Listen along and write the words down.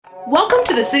Welcome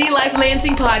to the City Life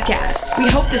Lansing podcast. We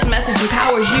hope this message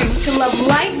empowers you to love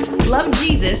life, love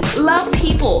Jesus, love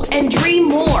people, and dream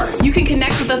more. You can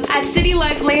connect with us at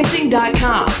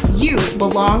citylifelansing.com. You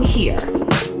belong here.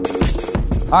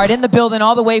 All right, in the building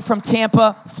all the way from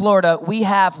Tampa, Florida, we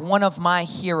have one of my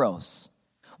heroes,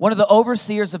 one of the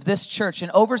overseers of this church.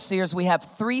 And overseers, we have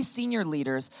 3 senior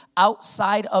leaders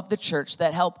outside of the church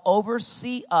that help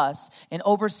oversee us and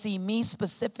oversee me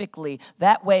specifically.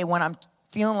 That way, when I'm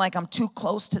feeling like I'm too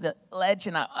close to the ledge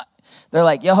and they're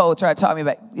like, yo, try to talk me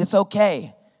back. It's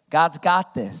okay. God's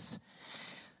got this.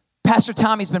 Pastor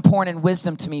Tommy's been pouring in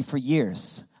wisdom to me for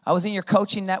years. I was in your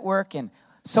coaching network, and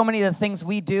so many of the things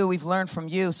we do, we've learned from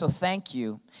you, so thank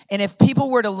you. And if people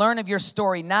were to learn of your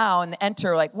story now and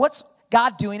enter, like, what's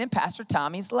God doing in Pastor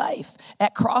Tommy's life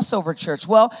at Crossover Church?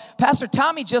 Well, Pastor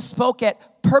Tommy just spoke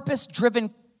at Purpose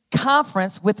Driven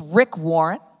Conference with Rick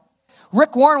Warren.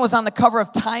 Rick Warren was on the cover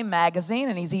of Time magazine,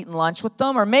 and he's eating lunch with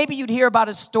them. Or maybe you'd hear about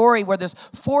his story where there's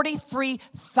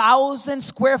 43,000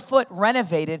 square foot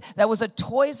renovated that was a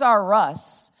Toys R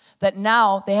Us, that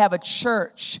now they have a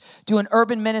church doing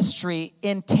urban ministry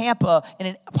in Tampa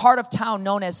in a part of town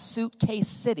known as Suitcase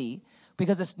City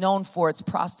because it's known for its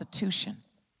prostitution.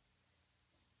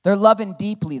 They're loving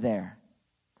deeply there.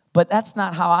 But that's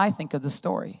not how I think of the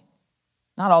story.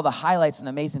 Not all the highlights and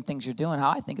amazing things you're doing.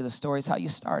 How I think of the story is how you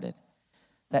started.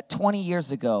 That 20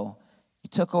 years ago, you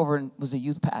took over and was a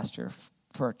youth pastor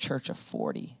for a church of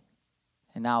 40.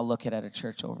 And now look at a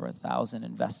church over 1,000,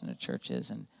 investing in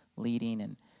churches and leading.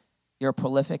 And you're a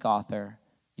prolific author.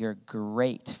 You're a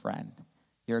great friend.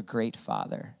 You're a great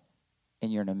father.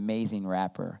 And you're an amazing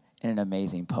rapper and an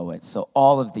amazing poet. So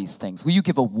all of these things. Will you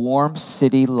give a warm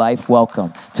City Life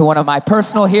welcome to one of my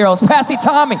personal heroes, Pastor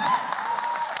Tommy.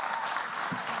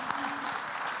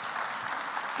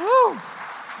 Woo.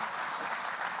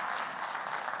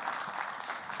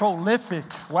 Prolific.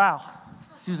 Wow.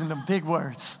 He's using them big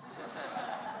words.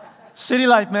 City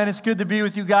Life, man, it's good to be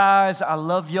with you guys. I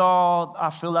love y'all. I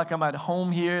feel like I'm at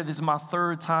home here. This is my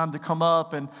 3rd time to come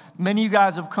up, and many of you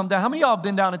guys have come down. How many of y'all have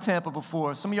been down to Tampa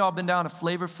before? Some of y'all have been down to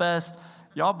Flavor Fest.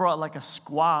 Y'all brought like a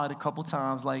squad a couple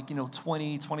times, like,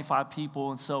 20, 25 people.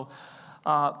 And so,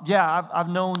 I've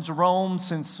known Jerome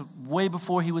since way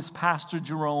before he was Pastor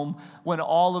Jerome, when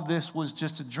all of this was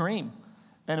just a dream.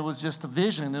 And it was just a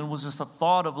vision, and it was just a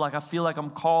thought of like, I feel like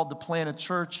I'm called to plant a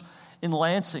church in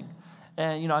Lansing.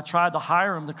 And, I tried to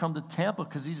hire him to come to Tampa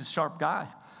because he's a sharp guy.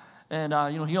 And,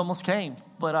 he almost came.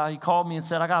 But he called me and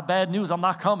said, I got bad news. I'm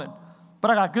not coming. But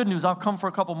I got good news. I'll come for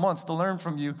a couple months to learn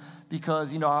from you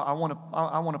because, I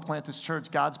want to plant this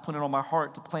church. God's put it on my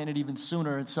heart to plant it even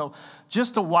sooner. And so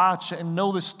just to watch and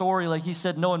know the story, like he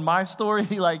said, knowing my story,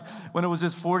 like when it was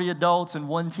just 40 adults and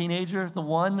 1 teenager, the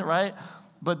one, right?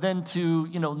 But then to,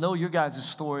 know your guys'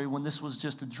 story when this was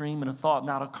just a dream and a thought,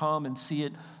 now to come and see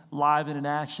it live and in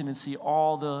action and see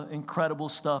all the incredible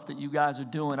stuff that you guys are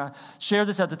doing. I shared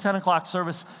this at the 10 o'clock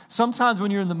service. Sometimes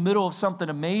when you're in the middle of something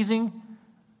amazing,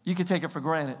 you can take it for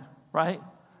granted, right?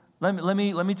 Let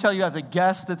me tell you as a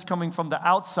guest that's coming from the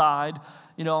outside,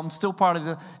 I'm still part of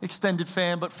the extended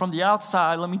fam, but from the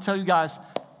outside, let me tell you guys,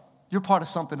 you're part of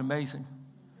something amazing.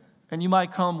 And you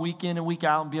might come week in and week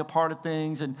out and be a part of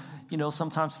things, and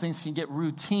sometimes things can get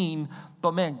routine,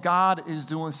 but man, God is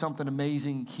doing something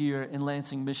amazing here in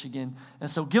Lansing, Michigan. And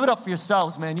so give it up for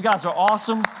yourselves, man. You guys are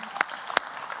awesome.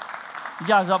 You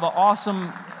guys have an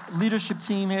awesome leadership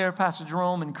team here, Pastor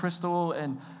Jerome and Crystal,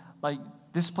 and like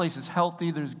this place is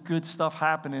healthy. There's good stuff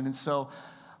happening. And so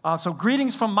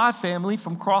greetings from my family,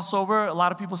 from Crossover. A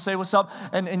lot of people say what's up.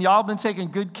 And y'all been taking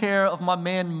good care of my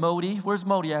man, Modi. Where's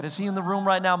Modi at? Is he in the room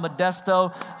right now?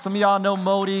 Modesto. Some of y'all know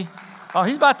Modi. Oh,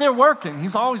 he's out there working.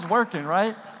 He's always working,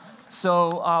 right?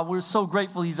 So we're so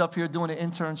grateful he's up here doing an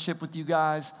internship with you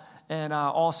guys. And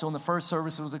also in the first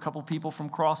service, there was a couple people from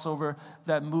Crossover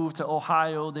that moved to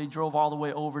Ohio. They drove all the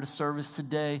way over to service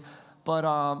today.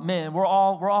 But man, we're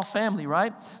all family,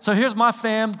 right? So here's my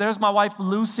fam. There's my wife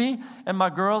Lucy and my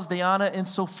girls Diana and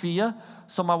Sophia.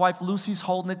 So my wife Lucy's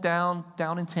holding it down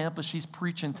in Tampa. She's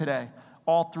preaching today,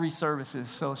 all 3 services.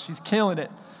 So she's killing it,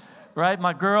 right?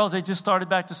 My girls, they just started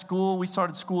back to school. We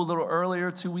started school a little earlier,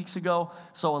 2 weeks ago.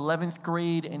 So 11th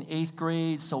grade and 8th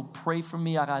grade. So pray for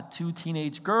me. I got 2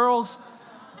 teenage girls.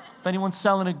 If anyone's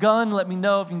selling a gun, let me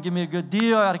know if you can give me a good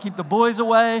deal. I got to keep the boys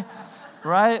away,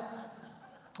 right?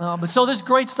 But so there's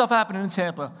great stuff happening in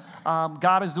Tampa.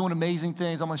 God is doing amazing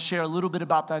things. I'm going to share a little bit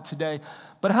about that today.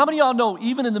 But how many of y'all know,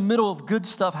 even in the middle of good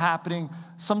stuff happening,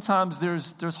 sometimes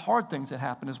there's hard things that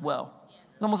happen as well.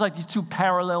 It's almost like these 2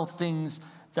 parallel things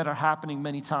that are happening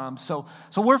many times. So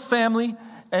we're family,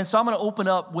 and so I'm going to open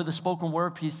up with a spoken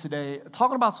word piece today,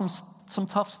 talking about some some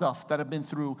tough stuff that I've been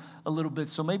through a little bit.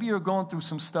 So maybe you're going through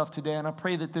some stuff today, and I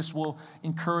pray that this will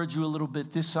encourage you a little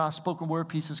bit. This spoken word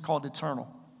piece is called Eternal.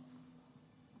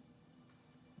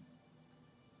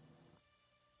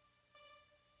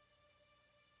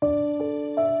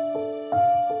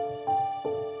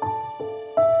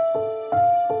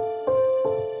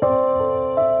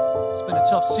 It's been a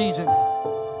tough season.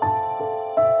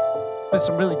 Been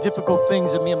some really difficult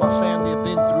things that me and my family have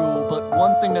been through, but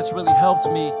one thing that's really helped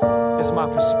me is my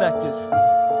perspective.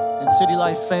 And City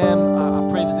Life fam, I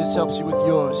pray that this helps you with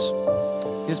yours.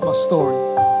 Here's my story.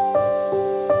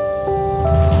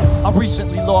 I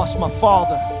recently lost my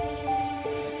father.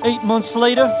 8 months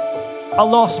later, I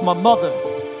lost my mother.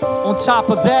 On top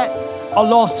of that, I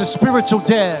lost a spiritual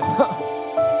dad.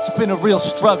 It's been a real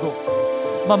struggle.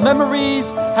 My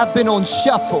memories have been on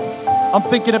shuffle. I'm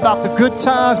thinking about the good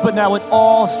times, but now it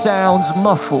all sounds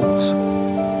muffled.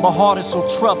 My heart is so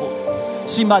troubled.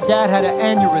 See, my dad had an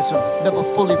aneurysm, never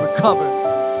fully recovered.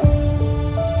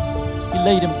 He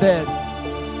laid in bed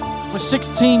for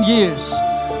 16 years,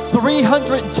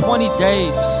 320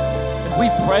 days, and we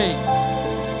prayed,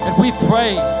 and we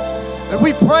prayed, and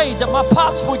we prayed that my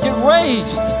pops would get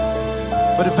raised.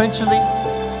 But eventually,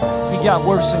 he got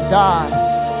worse and died.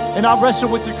 And I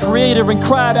wrestled with the Creator and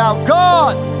cried out,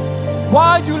 God,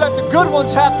 why do you let the good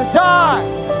ones have to die?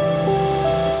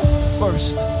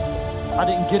 First, I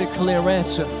didn't get a clear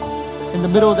answer. In the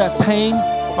middle of that pain,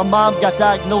 my mom got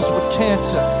diagnosed with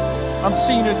cancer. I'm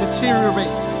seeing her deteriorate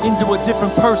into a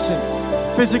different person.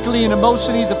 Physically and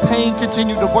emotionally, the pain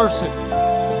continued to worsen.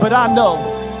 But I know,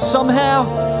 somehow,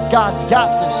 God's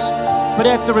got this. But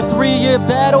after a 3-year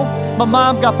battle, my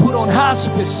mom got put on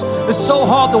hospice. It's so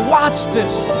hard to watch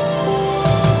this.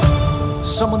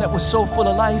 Someone that was so full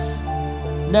of life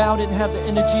now didn't have the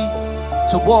energy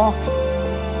to walk.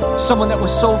 Someone that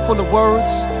was so full of words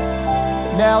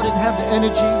now didn't have the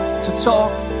energy to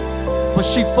talk. But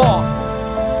she fought,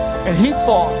 and he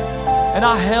fought, and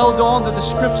I held on to the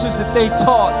scriptures that they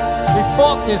taught. They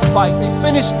fought their fight, they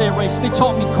finished their race, they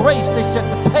taught me grace, they set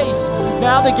the pace.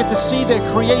 Now they get to see their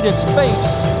Creator's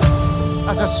face.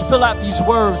 As I spill out these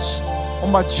words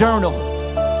on my journal,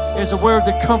 there's a word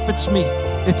that comforts me,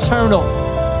 eternal.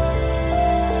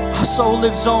 Our soul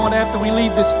lives on after we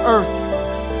leave this earth.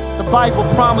 The Bible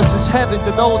promises heaven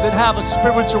to those that have a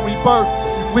spiritual rebirth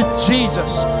with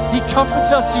Jesus. He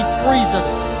comforts us, He frees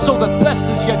us, so the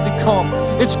best is yet to come.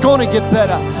 It's gonna get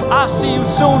better. I'll see you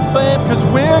soon, fam, because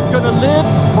we're gonna live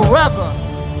forever.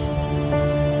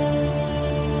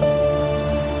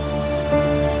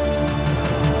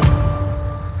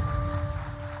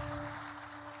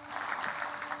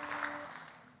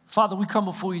 Father, we come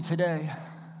before you today.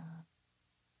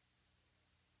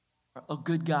 A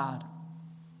good God,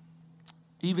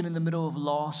 even in the middle of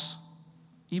loss,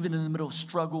 even in the middle of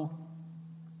struggle,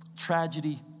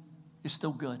 tragedy, you're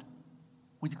still good.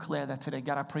 We declare that today.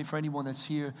 God, I pray for anyone that's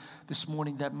here this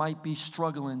morning that might be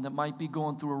struggling, that might be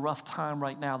going through a rough time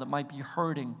right now, that might be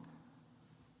hurting,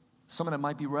 someone that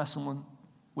might be wrestling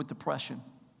with depression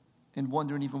and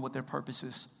wondering even what their purpose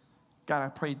is. God, I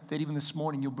pray that even this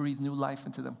morning you'll breathe new life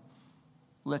into them.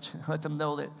 Let them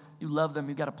know that you love them,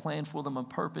 you've got a plan for them on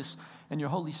purpose. And your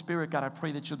Holy Spirit, God, I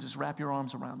pray that you'll just wrap your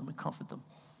arms around them and comfort them.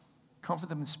 Comfort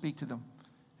them and speak to them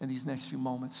in these next few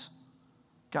moments.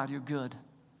 God, you're good.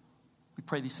 We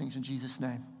pray these things in Jesus'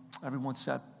 name. Everyone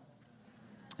said,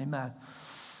 amen.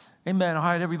 Amen. All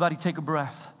right, everybody take a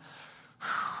breath.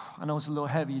 I know it's a little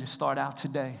heavy to start out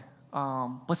today.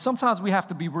 But sometimes we have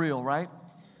to be real, right?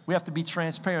 We have to be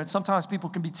transparent. Sometimes people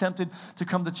can be tempted to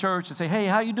come to church and say, hey,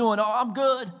 how you doing? Oh, I'm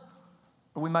good.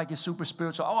 Or we might get super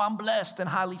spiritual. Oh, I'm blessed and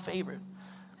highly favored,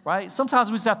 right?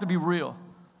 Sometimes we just have to be real.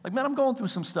 Like, man, I'm going through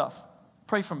some stuff.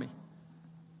 Pray for me.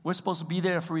 We're supposed to be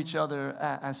there for each other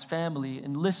as family.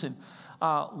 And listen,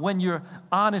 when you're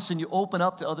honest and you open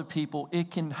up to other people,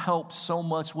 it can help so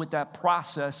much with that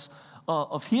process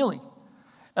of healing.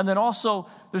 And then also,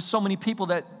 there's so many people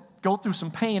that go through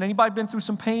some pain. Anybody been through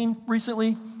some pain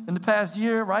recently in the past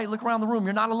year, right? Look around the room.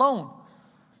 You're not alone.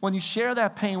 When you share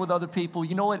that pain with other people,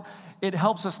 you know what? It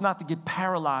helps us not to get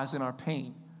paralyzed in our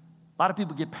pain. A lot of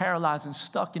people get paralyzed and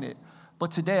stuck in it.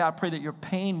 But today, I pray that your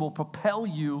pain will propel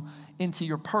you into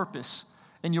your purpose.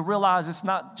 And you realize it's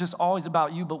not just always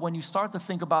about you, but when you start to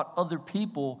think about other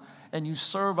people and you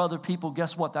serve other people,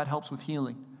 guess what? That helps with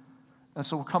healing. And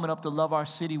so we're coming up to Love Our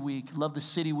City Week. Love the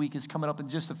City Week is coming up in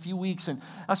just a few weeks. And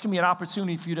that's going to be an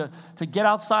opportunity for you to get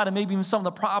outside and maybe even some of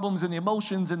the problems and the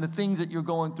emotions and the things that you're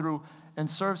going through and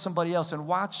serve somebody else and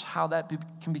watch how that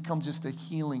can become just a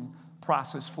healing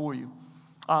process for you.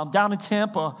 Down in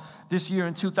Tampa this year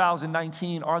in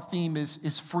 2019, our theme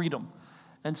is freedom.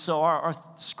 And so our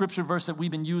scripture verse that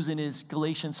we've been using is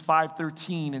Galatians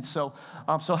 5:13. And so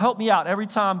help me out. Every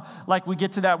time like we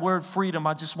get to that word freedom,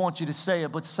 I just want you to say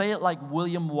it, but say it like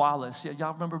William Wallace. Yeah,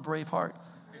 y'all remember Braveheart,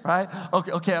 right?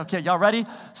 Okay. Y'all ready?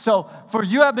 So, for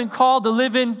you have been called to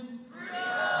live in freedom.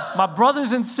 My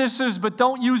brothers and sisters, but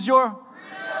don't use your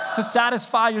freedom to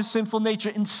satisfy your sinful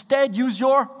nature. Instead, use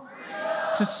your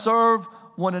freedom to serve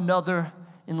one another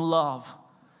in love.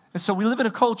 And so we live in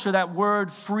a culture that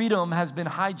word freedom has been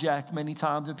hijacked many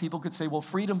times, and people could say, well,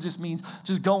 freedom just means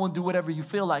just go and do whatever you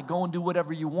feel like, go and do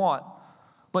whatever you want.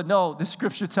 But no, the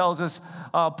scripture tells us,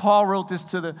 Paul wrote this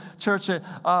to the church,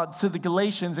 to the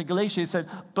Galatians. In Galatia, he said,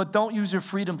 but don't use your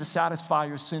freedom to satisfy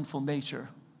your sinful nature.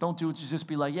 Don't do it to just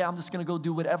be like, yeah, I'm just going to go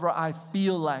do whatever I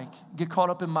feel like, get caught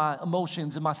up in my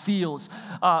emotions and my feels.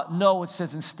 No, it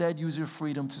says instead use your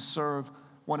freedom to serve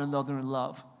one another in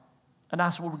love. And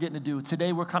that's what we're getting to do.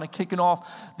 Today, we're kind of kicking off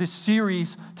this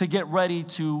series to get ready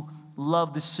to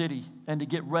love the city and to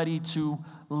get ready to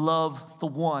love the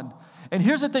one. And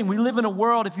here's the thing. We live in a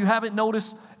world, if you haven't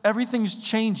noticed, everything's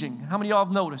changing. How many of y'all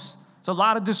have noticed? There's a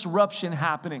lot of disruption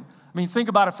happening. I mean, think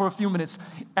about it for a few minutes.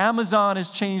 Amazon has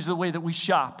changed the way that we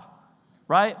shop,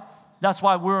 right? That's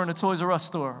why we're in a Toys R Us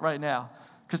store right now,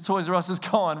 because Toys R Us is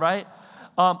gone, right?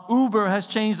 Uber has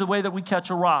changed the way that we catch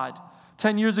a ride.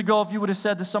 10 years ago, if you would have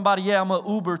said to somebody, yeah, I'm an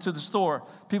Uber to the store,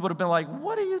 people would have been like,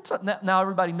 what are you talking? Now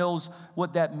everybody knows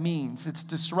what that means. It's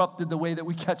disrupted the way that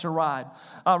we catch a ride.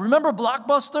 Remember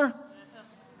Blockbuster?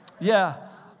 Yeah.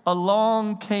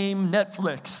 Along came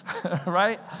Netflix,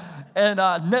 right? And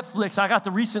Netflix, I got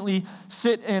to recently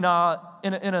sit in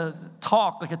a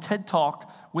talk, like a TED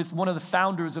Talk, with one of the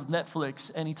founders of Netflix,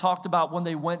 and he talked about when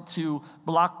they went to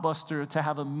Blockbuster to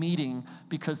have a meeting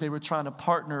because they were trying to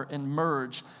partner and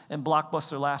merge, and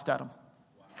Blockbuster laughed at him.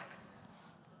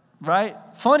 Right?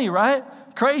 Funny, right?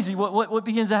 Crazy what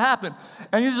begins to happen.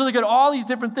 And you just look at all these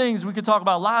different things. We could talk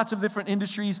about lots of different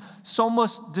industries. So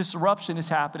much disruption is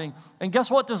happening. And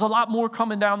guess what? There's a lot more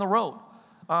coming down the road.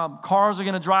 Cars are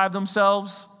going to drive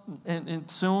themselves. And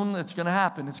soon it's going to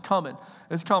happen. It's coming.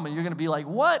 You're going to be like,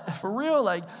 what? For real?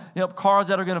 Like, cars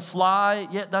that are going to fly?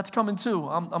 Yeah, that's coming too.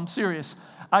 I'm serious.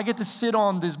 I get to sit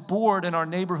on this board in our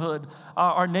neighborhood.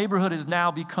 Our neighborhood has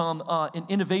now become an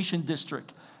innovation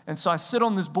district. And so I sit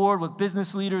on this board with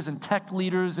business leaders and tech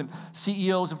leaders and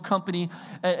CEOs of company,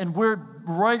 and we're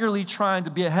regularly trying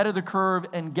to be ahead of the curve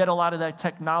and get a lot of that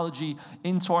technology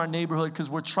into our neighborhood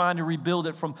because we're trying to rebuild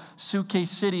it from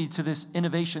Suitcase City to this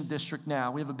innovation district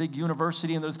now. We have a big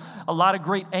university, and there's a lot of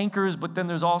great anchors, but then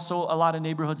there's also a lot of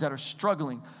neighborhoods that are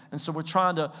struggling. And so we're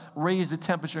trying to raise the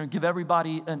temperature and give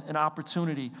everybody an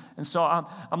opportunity. And so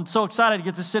I'm so excited to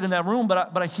get to sit in that room,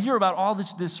 but I hear about all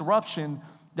this disruption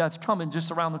that's coming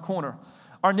just around the corner.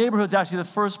 Our neighborhood's actually the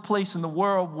first place in the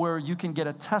world where you can get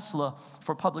a Tesla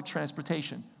for public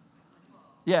transportation.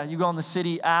 Yeah, you go on the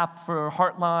city app for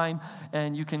Heartline,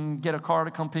 and you can get a car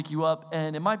to come pick you up,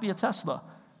 and it might be a Tesla,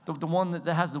 the one that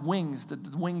has the wings, the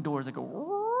wing doors that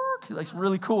go, it's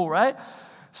really cool, right?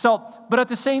 So, but at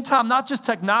the same time, not just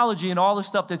technology and all the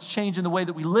stuff that's changing the way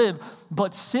that we live,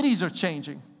 but cities are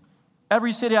changing.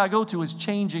 Every city I go to is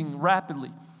changing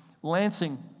rapidly.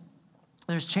 Lansing,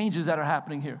 there's changes that are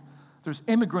happening here. There's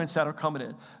immigrants that are coming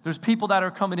in. There's people that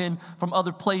are coming in from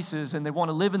other places, and they want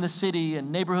to live in the city,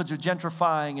 and neighborhoods are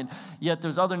gentrifying, and yet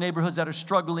there's other neighborhoods that are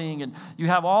struggling, and you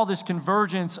have all this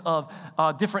convergence of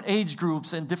different age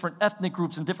groups and different ethnic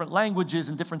groups and different languages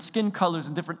and different skin colors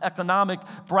and different economic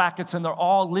brackets, and they're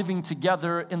all living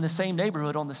together in the same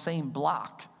neighborhood on the same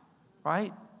block,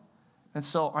 right? And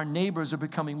so our neighbors are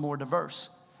becoming more diverse.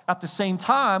 At the same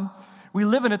time, we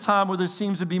live in a time where there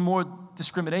seems to be more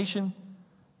discrimination,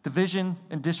 division,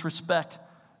 and disrespect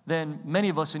than many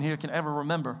of us in here can ever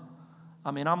remember.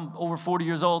 I mean, I'm over 40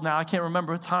 years old now. I can't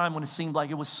remember a time when it seemed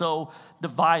like it was so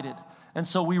divided. And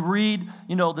so we read,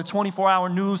 the 24-hour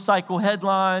news cycle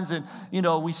headlines, and,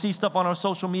 we see stuff on our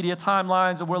social media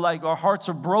timelines, and we're like, our hearts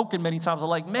are broken many times. We're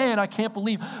like, man, I can't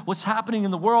believe what's happening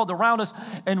in the world around us.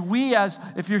 And we,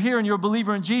 if you're here and you're a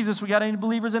believer in Jesus, we got any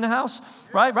believers in the house?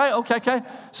 Right? Okay.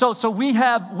 So we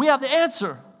have the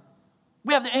answer.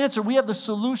 We have the answer. We have the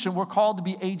solution. We're called to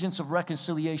be agents of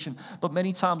reconciliation. But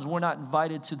many times we're not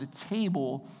invited to the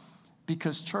table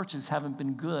because churches haven't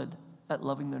been good at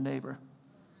loving their neighbor.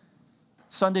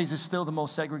 Sundays is still the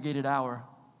most segregated hour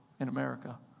in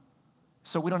America.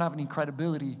 So we don't have any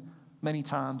credibility many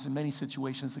times in many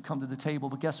situations to come to the table.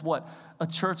 But guess what? A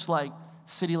church like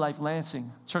City Life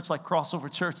Lansing, church like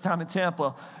Crossover Church down in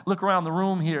Tampa, look around the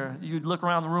room here. You'd look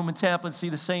around the room in Tampa and see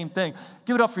the same thing.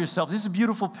 Give it up for yourself. This is a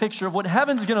beautiful picture of what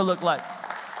heaven's going to look like.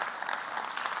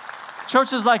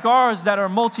 Churches like ours that are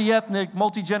multi-ethnic,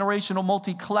 multi-generational,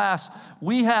 multi-class,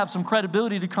 we have some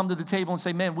credibility to come to the table and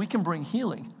say, man, we can bring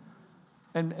healing.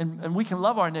 And we can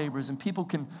love our neighbors, and people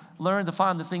can learn to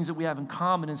find the things that we have in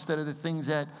common instead of the things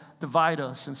that divide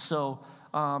us. And so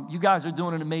you guys are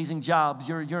doing an amazing job.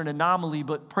 You're an anomaly,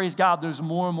 but praise God, there's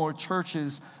more and more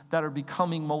churches that are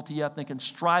becoming multi-ethnic and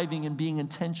striving and being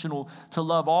intentional to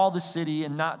love all the city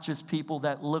and not just people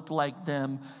that look like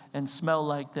them and smell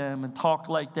like them and talk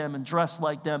like them and dress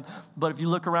like them. But if you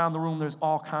look around the room, there's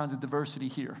all kinds of diversity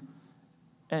here,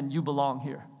 and you belong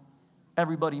here.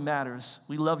 Everybody matters.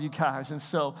 We love you guys. And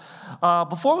so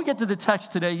before we get to the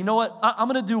text today, you know what? I'm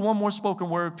going to do one more spoken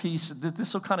word piece.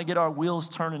 This will kind of get our wheels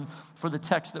turning for the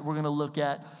text that we're going to look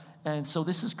at. And so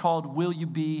this is called, Will You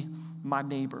Be My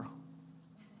Neighbor?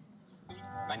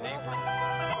 My neighbor.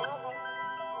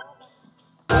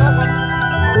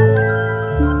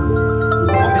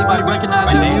 Anybody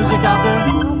recognize that music out there?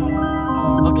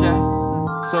 Okay.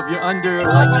 So if you're under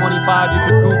like 25, you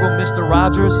could Google Mr.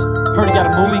 Rogers. Heard he got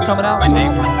a movie coming out. My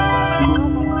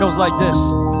neighbor. Goes like this.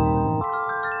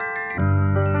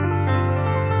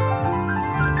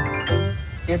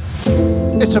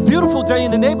 It's a beautiful day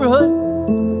in the neighborhood.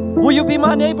 Will you be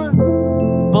my neighbor?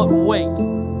 But wait,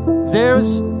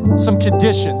 there's some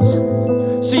conditions.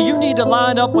 See, you need to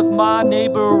line up with my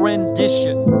neighbor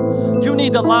rendition. You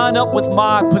need to line up with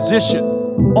my position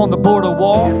on the border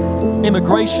wall,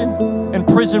 immigration, and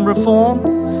prison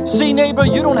reform. See, neighbor,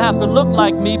 you don't have to look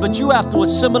like me, but you have to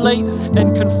assimilate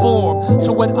and conform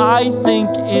to what I think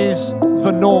is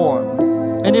the norm.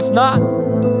 And if not,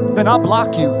 then I'll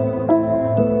block you.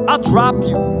 I'll drop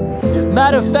you.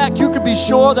 Matter of fact, you could be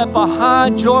sure that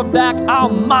behind your back, I'll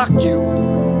mock you.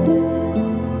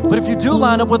 But if you do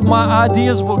line up with my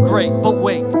ideas, well, great. But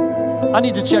wait, I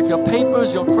need to check your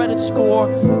papers, your credit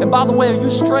score. And by the way, are you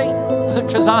straight?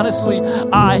 Because honestly,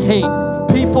 I hate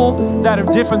people that are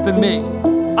different than me.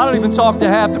 I don't even talk to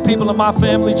half the people in my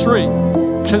family tree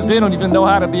because they don't even know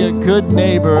how to be a good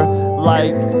neighbor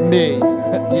like me.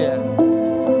 Yeah.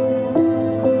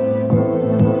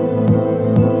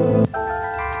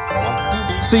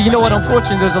 See, you know what?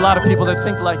 Unfortunately, there's a lot of people that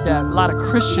think like that. A lot of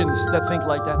Christians that think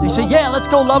like that. They say, yeah, let's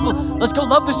go love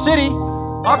the city.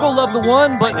 I'll go love the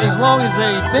one, but as long as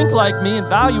they think like me and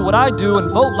value what I do and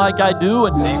vote like I do,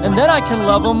 and then I can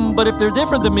love them. But if they're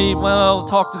different than me, well,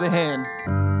 talk to the hand.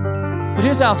 But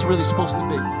here's how it's really supposed to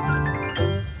be.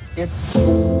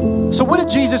 So what did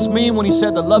Jesus mean when he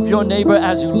said to love your neighbor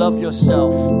as you love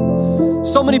yourself?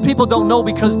 So many people don't know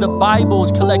because the Bible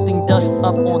is collecting dust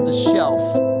up on the shelf.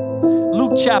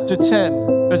 Luke chapter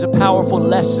 10, there's a powerful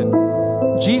lesson.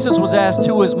 Jesus was asked,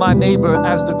 who is my neighbor,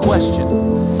 as the question.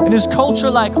 And his culture,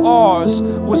 like ours,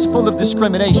 was full of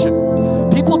discrimination.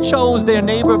 People chose their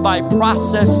neighbor by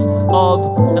process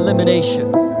of elimination.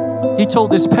 He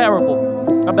told this parable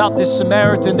about this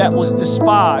Samaritan that was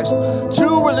despised.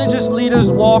 Two religious leaders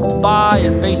walked by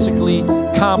and basically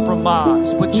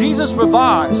compromised. But Jesus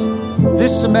revised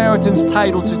this Samaritan's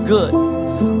title to good,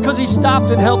 because he stopped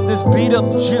and helped this beat up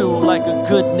Jew like a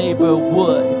good neighbor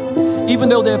would, even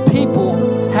though their people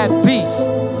had beef.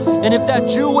 And if that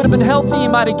Jew would have been healthy, he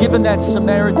might have given that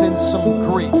Samaritan some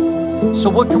grief. So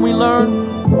what can we learn?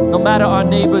 No matter our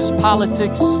neighbor's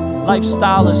politics,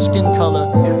 lifestyle, or skin color,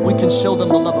 we can show them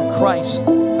the love of Christ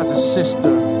as a sister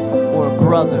or a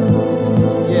brother.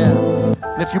 Yeah.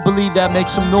 And if you believe that, make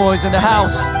some noise in the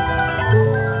house.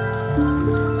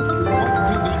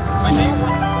 My neighbor.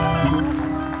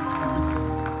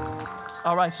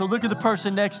 All right, so look at the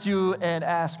person next to you and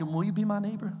ask him, will you be my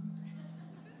neighbor?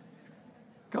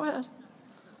 Go ahead.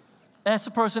 Ask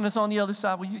the person that's on the other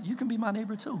side, well, you can be my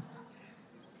neighbor too.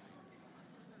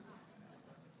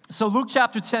 So Luke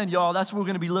chapter 10, y'all, that's what we're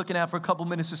going to be looking at for a couple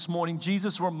minutes this morning.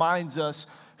 Jesus reminds us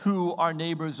who our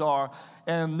neighbors are.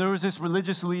 And there was this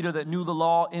religious leader that knew the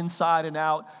law inside and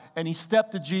out, and he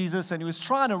stepped to Jesus, and he was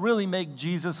trying to really make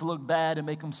Jesus look bad and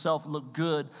make himself look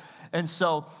good. And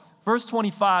so verse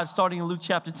 25, starting in Luke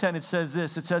chapter 10, it says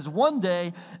this. It says, one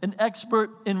day, an expert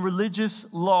in religious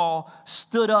law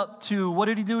stood up to, what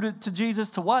did he do to Jesus?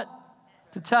 To what?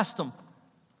 To test him.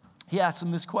 He asked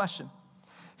him this question.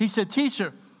 He said,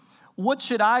 teacher, what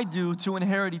should I do to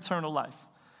inherit eternal life?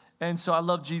 And so I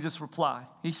love Jesus' reply.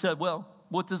 He said, well,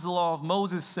 what does the law of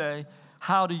Moses say?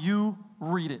 How do you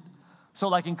read it? So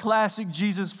like in classic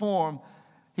Jesus form,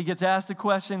 he gets asked a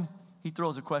question, he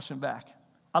throws a question back.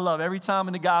 I love every time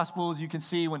in the Gospels you can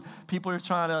see when people are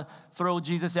trying to throw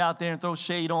Jesus out there and throw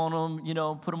shade on him, you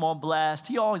know, put him on blast.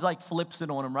 He always like flips it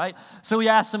on him, right? So he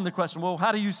asks him the question, well,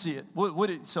 how do you see it?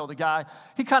 So the guy,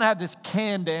 he kind of had this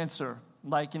canned answer.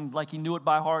 like he knew it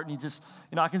by heart, and he just,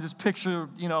 I can just picture,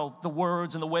 the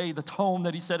words and the way, the tone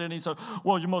that he said it, and he said,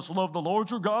 well, you must love the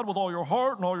Lord your God with all your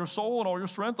heart and all your soul and all your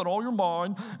strength and all your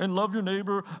mind, and love your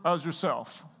neighbor as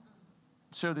yourself.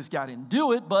 Sure, this guy didn't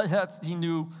do it, but he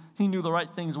knew the right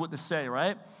things what to say,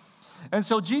 right? And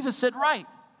so Jesus said, right.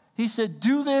 He said,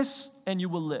 do this and you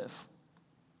will live.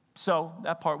 So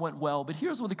that part went well, but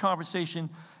here's where the conversation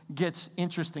gets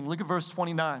interesting. Look at verse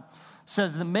 29.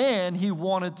 Says the man,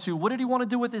 what did he want to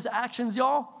do with his actions,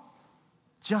 y'all?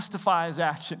 Justify his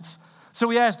actions. So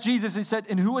he asked Jesus, he said,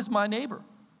 and who is my neighbor?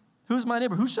 Who's my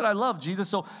neighbor? Who should I love, Jesus?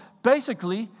 So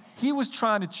basically, he was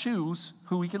trying to choose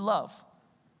who he could love.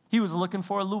 He was looking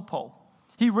for a loophole.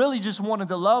 He really just wanted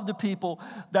to love the people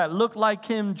that looked like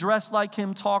him, dressed like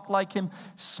him, talked like him,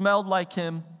 smelled like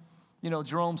him.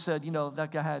 Jerome said,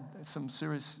 that guy had some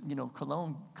serious,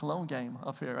 cologne game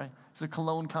up here, right? He's a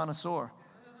cologne connoisseur.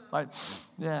 Like,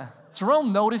 yeah.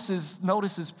 Jerome notices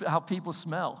how people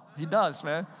smell. He does,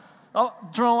 man. Oh,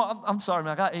 Jerome, I'm sorry,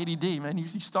 man. I got ADD, man. You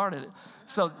started it.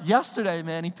 So yesterday,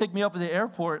 man, he picked me up at the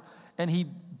airport, and he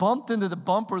bumped into the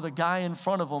bumper of the guy in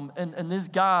front of him, and this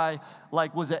guy,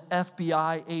 was an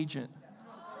FBI agent.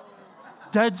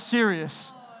 Dead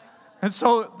serious. And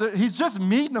so he's just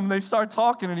meeting him. They start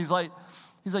talking, and he's like,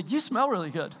 you smell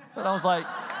really good. And I was like,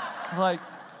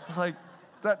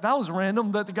 that was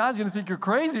random. That the guy's gonna think you're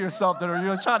crazy or something, or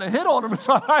you're trying to hit on him or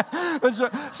something.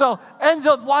 So ends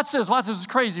up, watch this, it's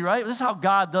crazy, right? This is how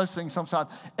God does things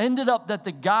sometimes. Ended up that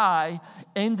the guy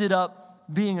ended up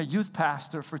being a youth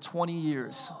pastor for 20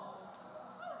 years.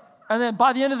 And then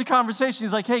by the end of the conversation,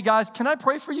 he's like, hey guys, can I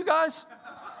pray for you guys?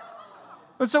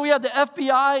 And so we had the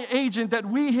FBI agent that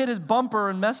we hit his bumper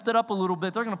and messed it up a little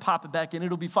bit. They're going to pop it back in.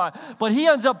 It'll be fine. But he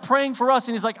ends up praying for us,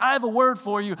 and he's like, I have a word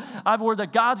for you. I have a word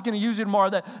that God's going to use you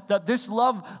tomorrow, that this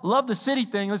love the city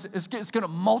thing is going to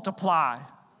multiply.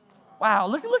 Wow,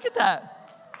 look at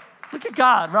that. Look at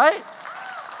God, right?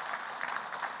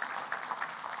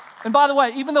 And by the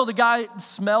way, even though the guy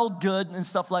smelled good and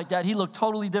stuff like that, he looked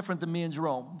totally different than me and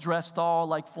Jerome. Dressed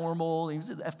all formal. He was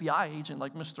an FBI agent,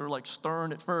 Mr.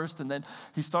 Stern at first, and then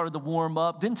he started to warm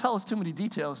up. Didn't tell us too many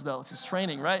details though. It's his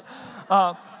training, right?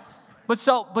 But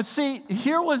see,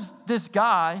 here was this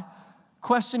guy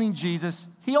questioning Jesus.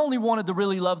 He only wanted to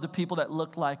really love the people that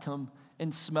looked like him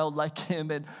and smelled like him,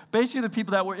 and basically the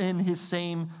people that were in his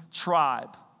same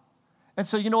tribe. And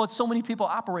so, so many people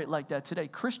operate like that today.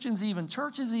 Christians even,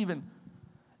 churches even.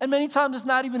 And many times it's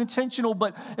not even intentional,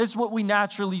 but it's what we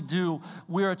naturally do.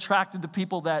 We're attracted to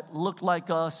people that look like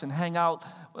us and hang out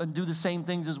and do the same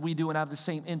things as we do and have the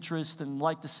same interests and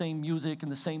like the same music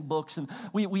and the same books. And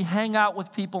we hang out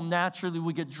with people naturally.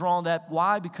 We get drawn to that.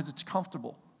 Why? Because it's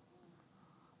comfortable.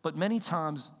 But many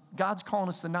times, God's calling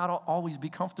us to not always be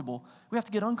comfortable. We have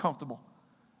to get uncomfortable.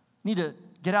 You need to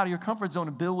get out of your comfort zone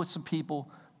and build with some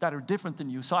people that are different than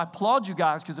you. So I applaud you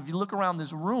guys, because if you look around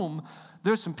this room,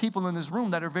 there's some people in this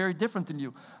room that are very different than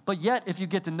you. But yet, if you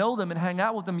get to know them and hang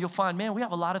out with them, you'll find, man, we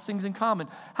have a lot of things in common.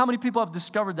 How many people have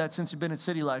discovered that since you've been in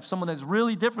City Life? Someone that's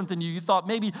really different than you. You thought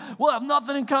maybe, we'll have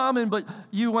nothing in common, but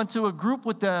you went to a group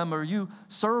with them or you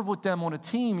served with them on a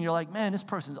team, and you're like, man, this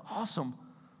person's awesome.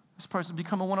 This person's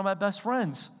becoming one of my best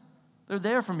friends. They're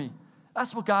there for me.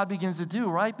 That's what God begins to do,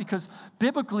 right? Because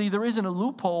biblically, there isn't a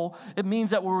loophole. It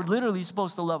means that we're literally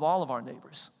supposed to love all of our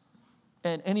neighbors.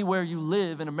 And anywhere you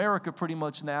live, in America pretty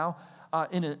much now,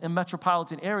 in a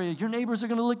metropolitan area, your neighbors are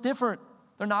going to look different.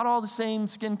 They're not all the same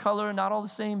skin color, not all the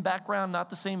same background, not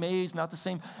the same age, not the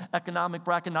same economic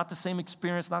bracket, not the same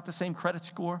experience, not the same credit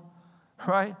score,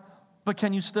 right? But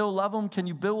can you still love them? Can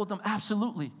you build with them?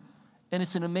 Absolutely. And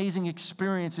it's an amazing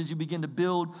experience as you begin to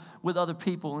build with other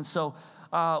people. And so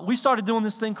we started doing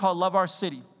this thing called Love Our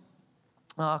City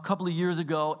a couple of years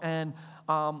ago. And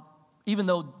even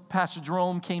though Pastor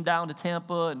Jerome came down to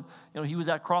Tampa and he was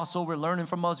at Crossover learning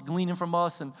from us, gleaning from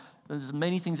us, and there's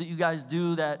many things that you guys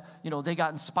do that they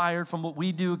got inspired from what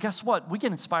we do. Guess what? We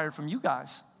get inspired from you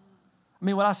guys. I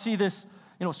mean, when I see this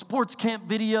sports camp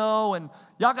video and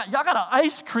y'all got an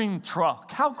ice cream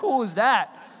truck. How cool is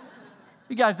that?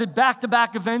 You guys did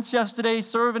back-to-back events yesterday,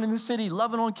 serving in the city,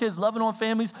 loving on kids, loving on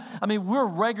families. I mean, we're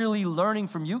regularly learning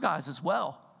from you guys as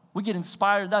well. We get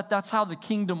inspired. That's how the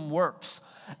kingdom works.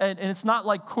 And it's not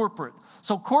like corporate.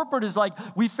 So corporate is like,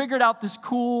 we figured out this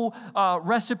cool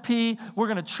recipe. We're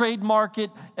going to trademark it,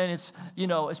 and it's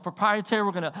proprietary.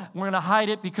 We're going to hide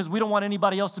it because we don't want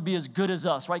anybody else to be as good as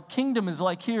us, right? Kingdom is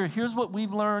like, here's what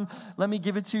we've learned. Let me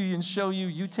give it to you and show you.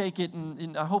 You take it,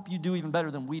 and I hope you do even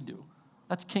better than we do.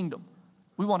 That's kingdom.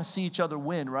 We want to see each other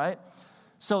win, right?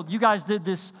 So you guys did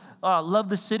this Love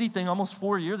the City thing almost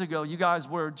 4 years ago. You guys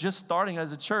were just starting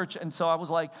as a church. And so I was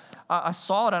like, I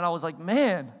saw it and I was like,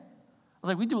 man,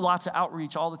 we do lots of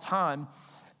outreach all the time.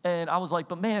 And I was like,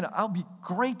 but man, it'll be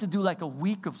great to do like a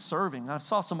week of serving. I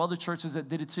saw some other churches that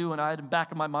did it too, and I had in the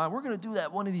back of my mind, we're going to do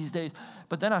that one of these days.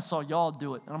 But then I saw y'all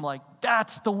do it, and I'm like,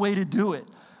 that's the way to do it,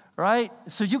 right?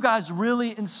 So you guys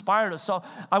really inspired us. So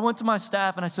I went to my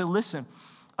staff, and I said, listen,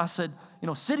 I said,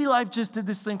 City Life just did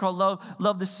this thing called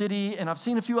Love the City, and I've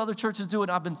seen a few other churches do it,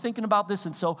 and I've been thinking about this.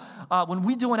 And so when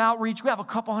we do an outreach, we have a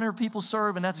couple hundred people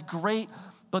serve, and that's great,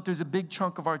 but there's a big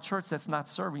chunk of our church that's not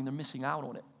serving. They're missing out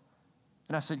on it.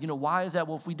 And I said, why is that?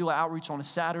 Well, if we do an outreach on a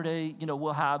Saturday,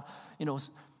 we'll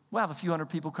have a few hundred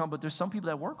people come, but there's some people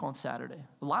that work on Saturday.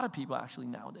 A lot of people actually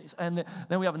nowadays. And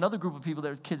then we have another group of people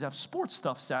that kids have sports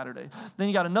stuff Saturday. Then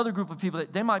you got another group of people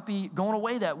that they might be going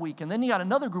away that week. And then you got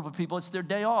another group of people, it's their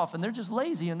day off, and they're just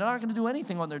lazy, and they're not going to do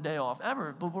anything on their day off,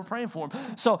 ever, but we're praying for them.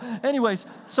 So anyways,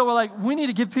 we're like, we need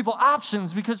to give people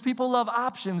options because people love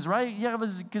options, right? You have a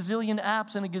gazillion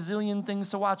apps and a gazillion things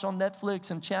to watch on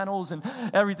Netflix and channels and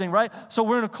everything, right? So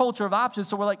we're in a culture of options.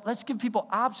 So we're like, let's give people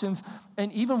options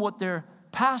and even what they're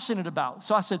passionate about.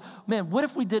 So I said, man, what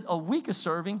if we did a week of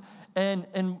serving?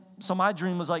 And so my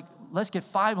dream was like, let's get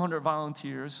 500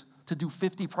 volunteers to do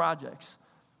 50 projects.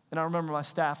 And I remember my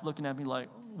staff looking at me like,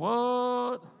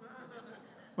 what?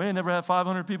 We ain't never had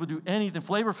 500 people do anything.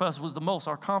 Flavor Fest was the most.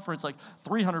 Our conference, like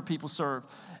 300 people served.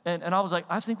 And I was like,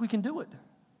 I think we can do it.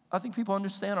 I think people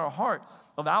understand our heart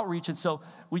of outreach. And so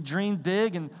we dreamed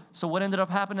big. And so what ended up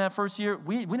happening that first year,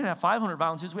 we didn't have 500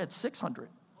 volunteers. We had 600.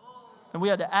 And we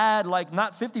had to add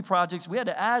not 50 projects. We had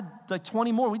to add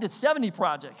 20 more. We did 70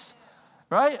 projects,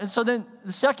 right? And so then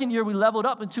the second year we leveled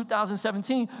up in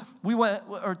 2018, we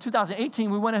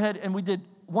went ahead and we did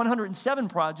 107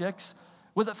 projects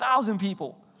with 1,000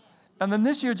 people. And then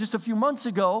this year, just a few months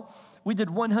ago, we did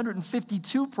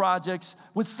 152 projects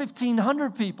with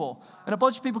 1,500 people. And a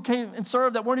bunch of people came and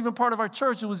served that weren't even part of our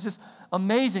church. It was just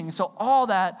amazing. So all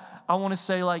that, I want to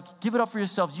say, give it up for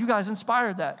yourselves. You guys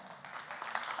inspired that.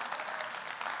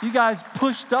 You guys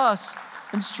pushed us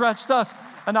and stretched us.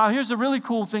 And now here's a really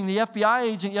cool thing. The FBI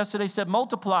agent yesterday said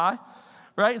multiply,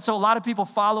 right? And so a lot of people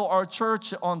follow our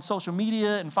church on social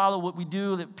media and follow what we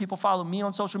do. That people follow me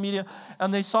on social media.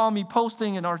 And they saw me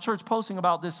posting and our church posting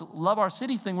about this Love Our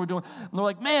City thing we're doing. And they're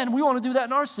like, man, we want to do that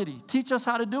in our city. Teach us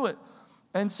how to do it.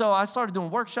 And so I started doing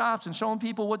workshops and showing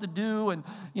people what to do. And,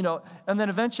 and then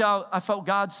eventually I felt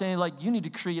God saying, you need to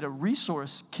create a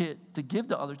resource kit to give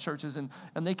to other churches. And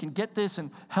they can get this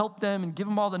and help them and give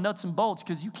them all the nuts and bolts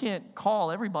because you can't call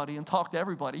everybody and talk to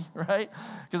everybody, right?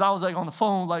 Because I was on the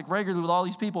phone regularly with all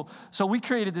these people. So we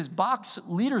created this box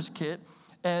leaders kit.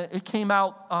 And it came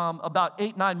out about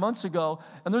 8-9 months ago,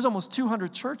 and there's almost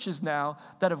 200 churches now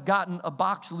that have gotten a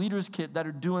box leaders kit that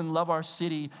are doing Love Our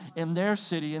City in their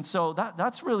city. And so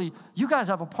that's really, you guys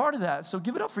have a part of that, so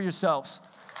give it up for yourselves.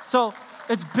 So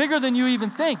it's bigger than you even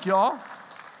think, y'all.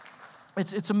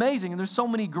 It's amazing, and there's so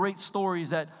many great stories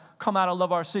that come out of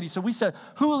Love Our City. So we said,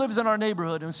 who lives in our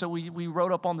neighborhood? And so we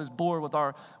wrote up on this board with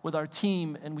our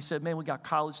team, and we said, man, we got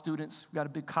college students. We got a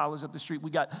big college up the street. We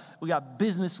got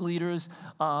business leaders.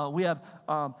 We have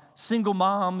single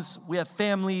moms. We have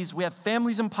families. We have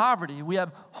families in poverty. We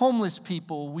have homeless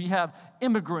people. We have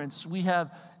immigrants. We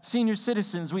have senior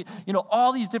citizens.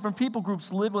 All these different people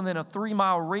groups live within a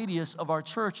 3-mile radius of our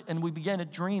church, and we began to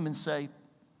dream and say,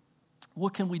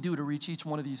 what can we do to reach each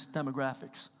one of these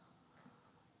demographics?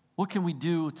 What can we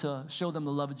do to show them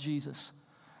the love of Jesus?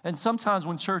 And sometimes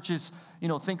when churches,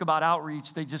 think about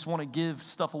outreach, they just want to give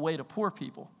stuff away to poor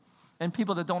people. And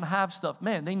people that don't have stuff,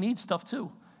 man, they need stuff too.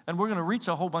 And we're going to reach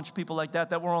a whole bunch of people like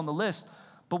that were on the list.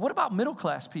 But what about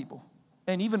middle-class people?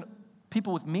 And even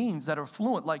people with means that are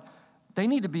affluent, they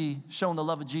need to be shown the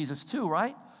love of Jesus too,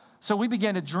 right? So we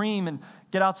began to dream and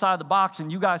get outside the box,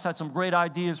 and you guys had some great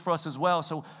ideas for us as well.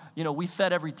 So, we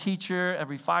fed every teacher,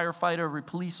 every firefighter, every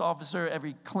police officer,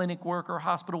 every clinic worker,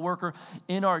 hospital worker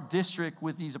in our district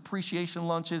with these appreciation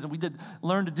lunches, and we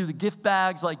learn to do the gift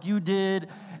bags like you did,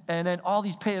 and then all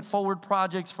these pay it forward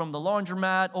projects from the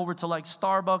laundromat over to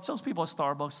Starbucks. Those people at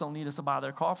Starbucks don't need us to buy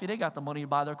their coffee. They got the money to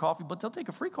buy their coffee, but they'll take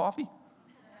a free coffee.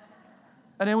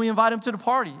 And then we invite them to the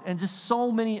party. And just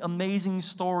so many amazing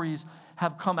stories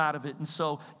have come out of it. And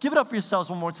so give it up for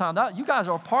yourselves one more time. You guys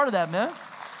are a part of that, man.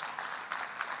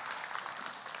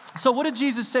 So what did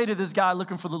Jesus say to this guy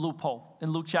looking for the loophole in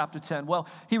Luke chapter 10? Well,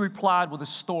 he replied with a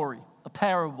story, a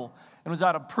parable. And it was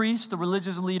about a priest, a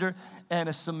religious leader, and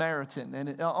a Samaritan. And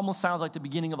it almost sounds like the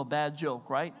beginning of a bad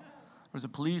joke, right? There's a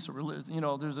police,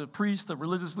 there's a priest, a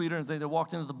religious leader, and they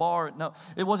walked into the bar. No,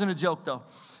 it wasn't a joke, though.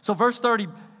 So verse 30,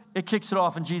 it kicks it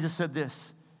off, and Jesus said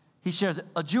this. He shares,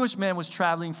 a Jewish man was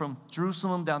traveling from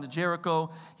Jerusalem down to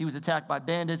Jericho. He was attacked by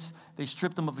bandits. They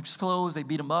stripped him of his clothes. They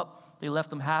beat him up. They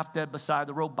left him half dead beside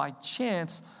the road. By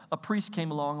chance, a priest came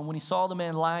along, and when he saw the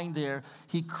man lying there,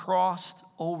 he crossed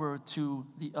over to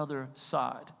the other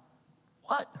side.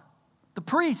 What? The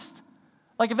priest.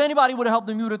 Like if anybody would have helped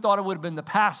him, you would have thought it would have been the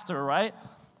pastor, right?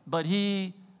 But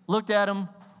he looked at him,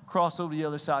 crossed over to the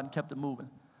other side, and kept it moving.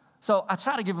 So I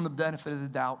try to give him the benefit of the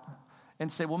doubt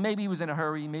and say, well, maybe he was in a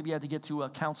hurry. Maybe he had to get to a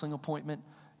counseling appointment,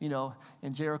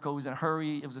 in Jericho. He was in a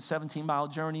hurry. It was a 17-mile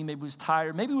journey. Maybe he was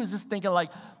tired. Maybe he was just thinking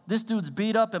like, this dude's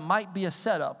beat up. It might be a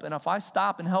setup. And if I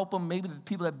stop and help him, maybe the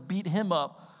people that beat him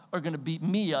up are going to beat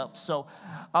me up. So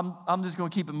I'm just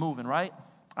going to keep it moving, right?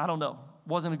 I don't know.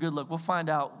 Wasn't a good look. We'll find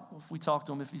out if we talk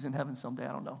to him, if he's in heaven someday. I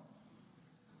don't know.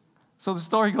 So the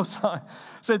story goes on.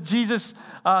 Said Jesus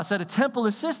said a temple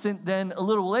assistant then a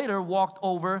little later walked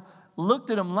over, looked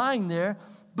at him lying there,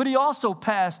 but he also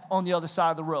passed on the other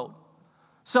side of the road.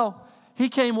 So he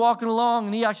came walking along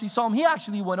and he actually saw him. He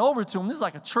actually went over to him. This is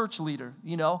like a church leader,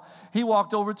 He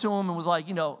walked over to him and was like,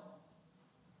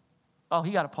 oh,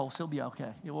 he got a pulse. He'll be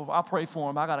okay. Well, I'll pray for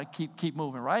him. I got to keep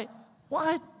moving, right?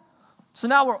 What? So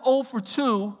now we're 0 for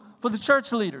 2 for the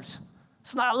church leaders.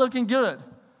 It's not looking good.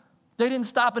 They didn't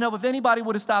stop and help. If anybody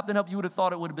would have stopped and helped, you would have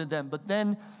thought it would have been them. But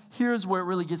then here's where it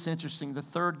really gets interesting. The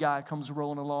third guy comes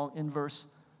rolling along in verse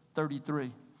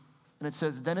 33. And it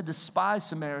says, then a despised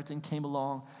Samaritan came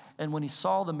along, and when he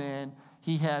saw the man,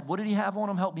 he had, what did he have on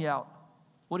him? Help me out.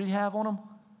 What did he have on him?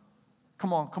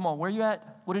 Come on. Where you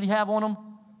at? What did he have on him?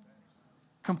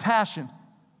 Compassion.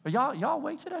 Are y'all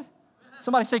awake today?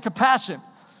 Somebody say compassion.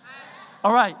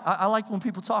 All right. I like when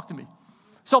people talk to me.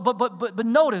 So, but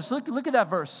notice, look at that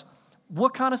verse.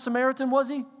 What kind of Samaritan was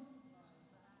he?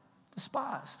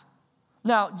 Despised.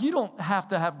 Now, you don't have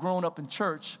to have grown up in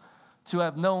church to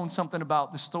have known something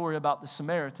about the story about the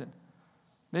Samaritan.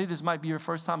 Maybe this might be your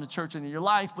first time to church in your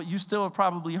life, but you still have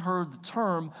probably heard the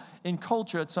term in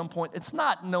culture at some point. It's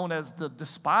not known as the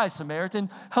despised Samaritan.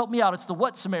 Help me out. It's the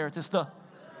what Samaritan? It's the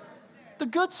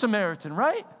good Samaritan,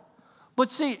 right? But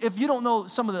see, if you don't know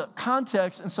some of the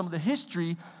context and some of the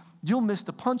history, you'll miss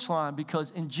the punchline, because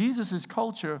in Jesus'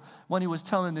 culture, when he was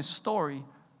telling this story,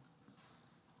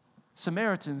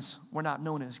 Samaritans were not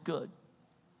known as good.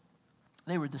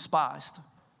 They were despised.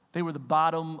 They were the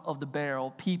bottom of the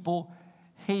barrel. People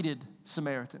hated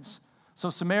Samaritans. So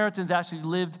Samaritans actually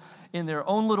lived in their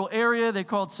own little area they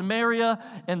called Samaria,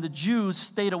 and the Jews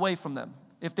stayed away from them.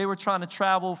 If they were trying to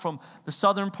travel from the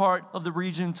southern part of the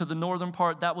region to the northern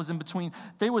part that was in between,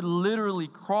 they would literally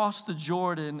cross the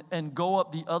Jordan and go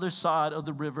up the other side of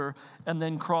the river and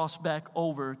then cross back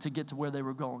over to get to where they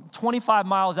were going. 25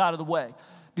 miles out of the way,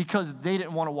 because they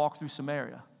didn't want to walk through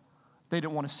Samaria. They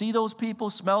didn't want to see those people,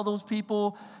 smell those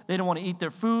people. They didn't want to eat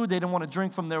their food. They didn't want to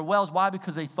drink from their wells. Why?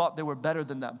 Because they thought they were better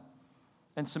than them.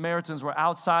 And Samaritans were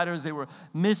outsiders. They were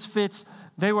misfits.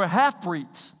 They were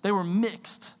half-breeds. They were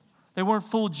mixed. They weren't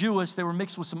full Jewish. They were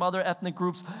mixed with some other ethnic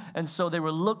groups. And so they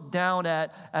were looked down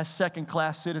at as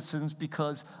second-class citizens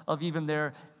because of even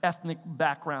their ethnic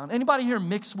background. Anybody here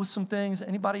mixed with some things?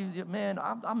 Anybody? Man,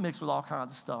 I'm mixed with all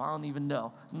kinds of stuff. I don't even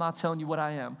know. I'm not telling you what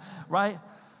I am, right?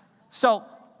 So,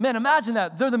 man, imagine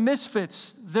that. They're the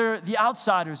misfits. They're the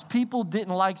outsiders. People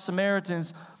didn't like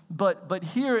Samaritans. But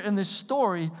here in this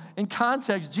story, in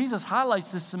context, Jesus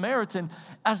highlights this Samaritan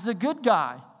as the good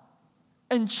guy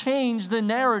and change the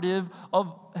narrative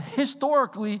of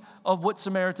historically of what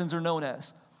Samaritans are known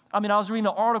as. I mean, I was reading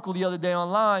an article the other day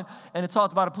online, and it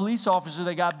talked about a police officer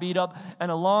that got beat up,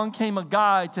 and along came a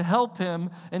guy to help him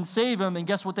and save him, and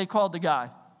guess what they called the guy?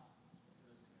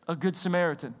 A good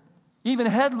Samaritan. Even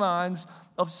headlines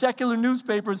of secular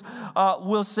newspapers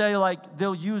will say, like,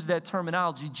 they'll use that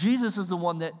terminology. Jesus is the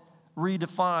one that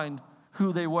redefined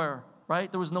who they were,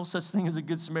 right? There was no such thing as a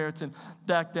good Samaritan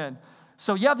back then.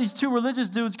 So you have these two religious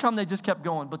dudes come, they just kept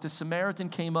going. But the Samaritan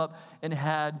came up and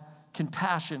had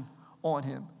compassion on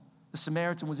him. The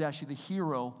Samaritan was actually the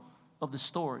hero of the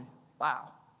story. Wow.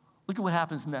 Look at what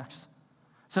happens next.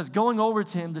 It says, going over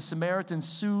to him, the Samaritan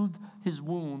soothed his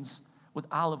wounds with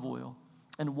olive oil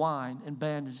and wine and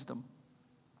bandaged them.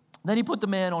 Then he put the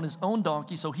man on his own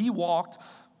donkey. So he walked,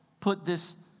 put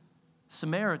this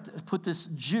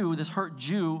Jew, this hurt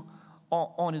Jew,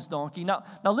 on his donkey. Now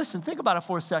listen, think about it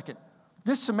for a second.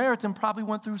 This Samaritan probably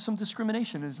went through some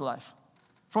discrimination in his life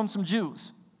from some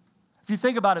Jews. If you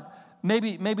think about it,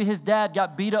 maybe his dad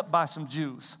got beat up by some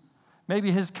Jews.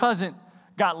 Maybe his cousin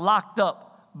got locked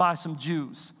up by some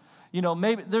Jews.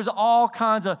 Maybe there's all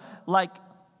kinds of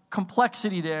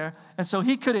complexity there. And so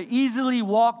he could have easily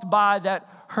walked by that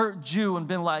hurt Jew and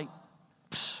been like,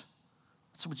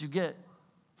 that's what you get,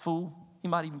 fool. He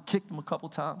might even kicked him a couple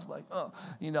times, like,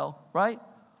 right?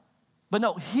 But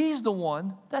no, he's the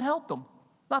one that helped them.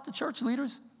 Not the church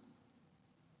leaders,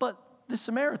 but the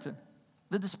Samaritan,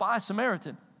 the despised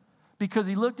Samaritan. Because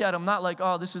he looked at him not like,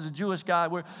 oh, this is a Jewish guy.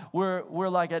 We're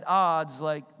like at odds.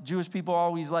 Like Jewish people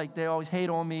always like, they always hate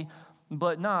on me.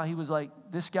 But nah, he was like,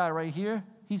 this guy right here,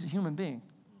 he's a human being.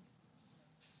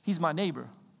 He's my neighbor.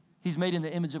 He's made in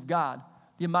the image of God,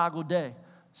 the Imago Dei.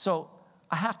 So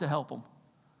I have to help him.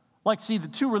 Like, see, the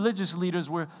two religious leaders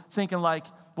were thinking like,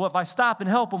 well, if I stop and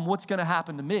help him, what's going to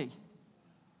happen to me?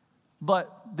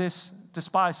 But this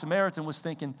despised Samaritan was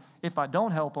thinking, if I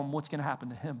don't help him, what's going to happen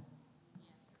to him?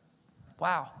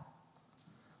 Wow.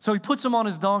 So he puts him on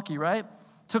his donkey, right?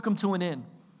 Took him to an inn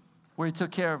where he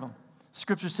took care of him.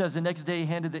 Scripture says the next day he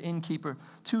handed the innkeeper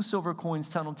 2 silver coins,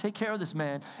 telling him, take care of this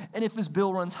man, and if his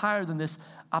bill runs higher than this,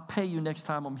 I'll pay you next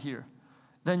time I'm here.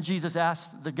 Then Jesus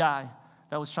asked the guy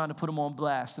that was trying to put him on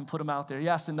blast and put him out there. He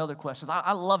asked another question.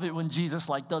 I love it when Jesus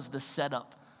does the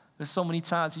setup. There's so many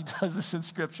times he does this in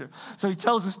Scripture. So he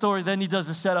tells the story, then he does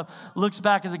the setup, looks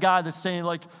back at the guy that's saying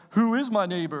like, who is my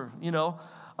neighbor,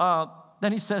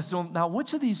 Then he says to him, now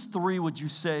which of these 3 would you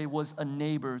say was a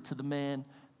neighbor to the man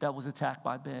that was attacked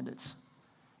by bandits?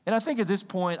 And I think at this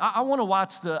point, I want to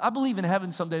watch I believe in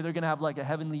heaven someday they're going to have like a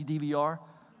heavenly DVR.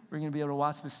 We're going to be able to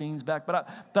watch the scenes back. But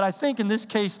I think in this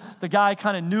case, the guy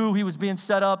kind of knew he was being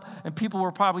set up, and people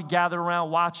were probably gathered around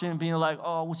watching, being like,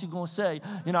 oh, what's he going to say?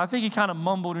 I think he kind of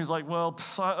mumbled, and he's like, well,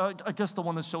 I guess the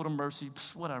one that showed him mercy,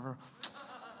 whatever.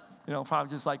 Probably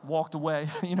just like walked away,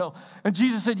 And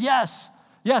Jesus said, yes,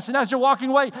 and as you're walking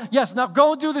away, yes, now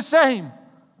go and do the same.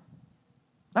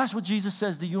 That's what Jesus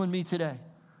says to you and me today.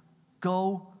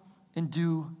 Go and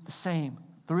do the same.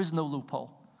 There is no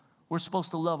loophole. We're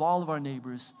supposed to love all of our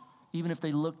neighbors, even if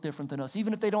they look different than us,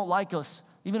 even if they don't like us,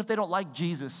 even if they don't like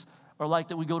Jesus or like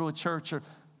that we go to a church, or it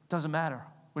doesn't matter.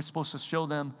 We're supposed to show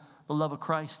them the love of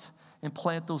Christ and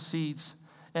plant those seeds.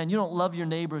 And you don't love your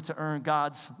neighbor to earn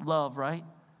God's love, right?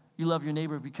 You love your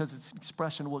neighbor because it's an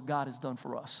expression of what God has done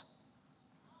for us.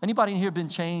 Anybody in here been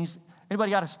changed?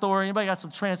 Anybody got a story? Anybody got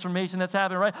some transformation that's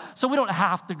happening, right? So we don't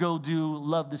have to go do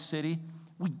Love the City.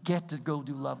 We get to go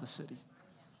do Love the City.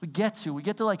 We get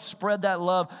to like spread that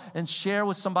love and share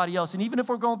with somebody else. And even if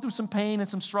we're going through some pain and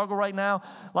some struggle right now,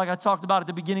 like I talked about at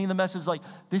the beginning of the message, like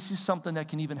this is something that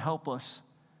can even help us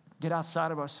get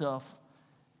outside of ourselves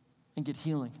and get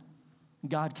healing.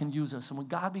 God can use us. And when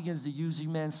God begins to use you,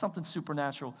 man, something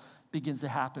supernatural begins to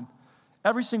happen.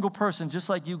 Every single person,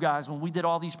 just like you guys, when we did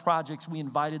all these projects, we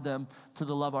invited them to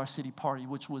the Love Our City party,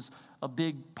 which was a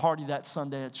big party that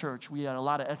Sunday at church. We had a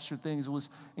lot of extra things. It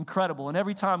was incredible. And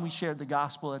every time we shared the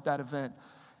gospel at that event.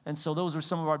 And so those were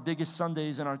some of our biggest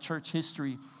Sundays in our church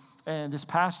history. And this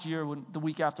past year, the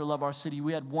week after Love Our City,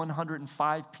 we had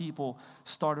 105 people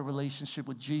start a relationship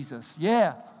with Jesus.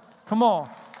 Yeah, come on.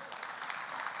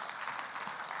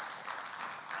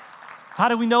 How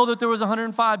do we know that there was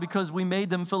 105? Because we made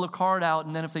them fill a card out,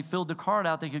 and then if they filled the card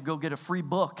out, they could go get a free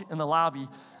book in the lobby.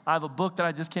 I have a book that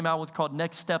I just came out with called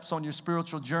Next Steps on Your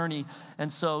Spiritual Journey.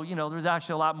 And so, there's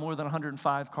actually a lot more than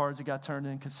 105 cards that got turned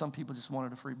in because some people just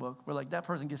wanted a free book. We're like, that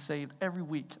person gets saved every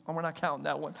week, and we're not counting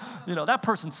that one. That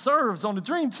person serves on the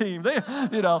dream team.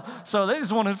 So they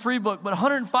just wanted a free book. But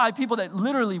 105 people that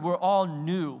literally were all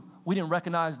new. We didn't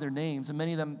recognize their names, and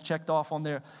many of them checked off on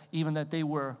there even that they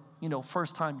were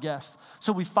first-time guests.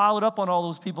 So we followed up on all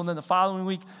those people, and then the following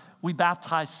week, we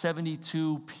baptized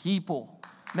 72 people.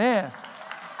 Man,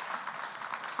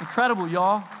 incredible,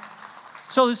 y'all.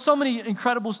 So there's so many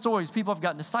incredible stories. People have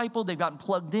gotten discipled. They've gotten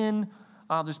plugged in.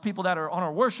 There's people that are on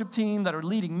our worship team that are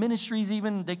leading ministries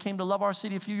even. They came to Love Our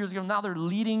City a few years ago. Now they're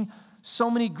leading. So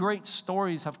many great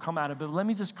stories have come out of it. But let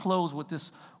me just close with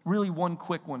this really one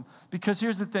quick one. Because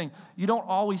here's the thing. You don't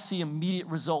always see immediate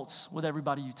results with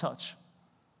everybody you touch.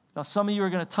 Now, some of you are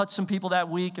going to touch some people that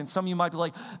week, and some of you might be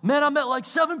like, man, I met like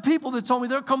 7 people that told me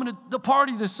they're coming to the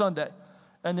party this Sunday.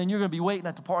 And then you're going to be waiting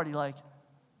at the party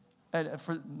and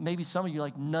for maybe some of you,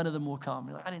 like, none of them will come.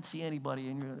 You're like, I didn't see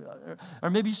anybody. Or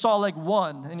maybe you saw like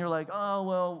 1, and you're like, oh,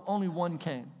 well, only 1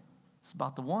 came. It's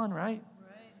about the 1, right?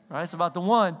 Right? It's about the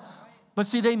 1. But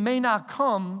see, they may not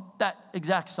come that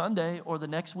exact Sunday or the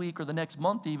next week or the next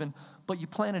month even, but you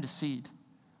planted a seed.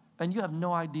 And you have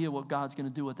no idea what God's going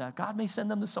to do with that. God may send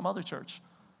them to some other church.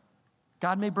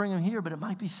 God may bring them here, but it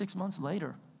might be 6 months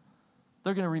later.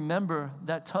 They're going to remember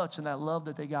that touch and that love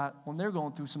that they got when they're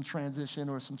going through some transition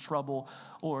or some trouble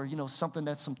or, something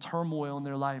that's some turmoil in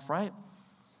their life, right?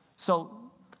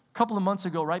 So a couple of months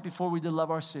ago, right before we did Love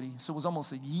Our City, so it was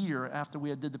almost a year after we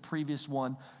had did the previous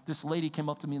one, this lady came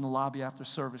up to me in the lobby after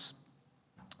service.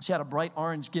 She had a bright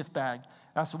orange gift bag.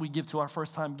 That's what we give to our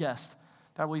first-time guests.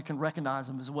 That way you can recognize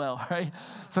them as well, right?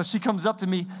 So she comes up to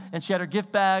me, and she had her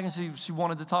gift bag, and she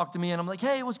wanted to talk to me. And I'm like,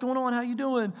 hey, what's going on? How you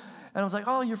doing? And I was like,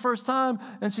 oh, your first time?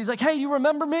 And she's like, hey, you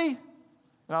remember me?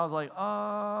 And I was like,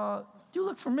 you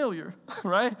look familiar,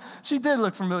 right? She did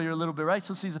look familiar a little bit, right?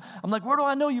 So I'm like, where do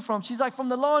I know you from? She's like, from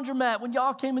the laundromat when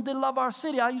y'all came and did Love Our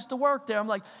City. I used to work there. I'm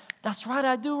like, that's right,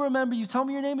 I do remember you. Tell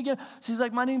me your name again. She's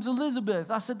like, my name's Elizabeth.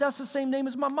 I said, that's the same name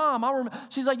as my mom. I remember.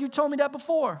 She's like, you told me that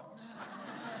before.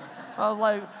 I was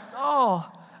like, oh.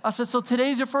 I said, so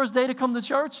today's your first day to come to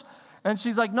church? And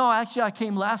she's like, no, actually, I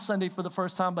came last Sunday for the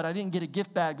first time, but I didn't get a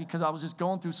gift bag because I was just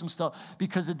going through some stuff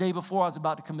because the day before I was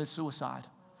about to commit suicide.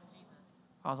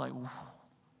 I was like, whew.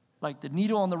 Like the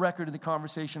needle on the record of the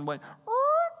conversation went,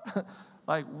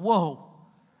 like, whoa.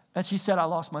 And she said, I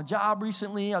lost my job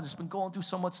recently. I've just been going through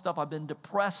so much stuff. I've been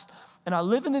depressed. And I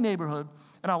live in the neighborhood,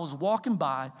 and I was walking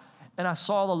by, and I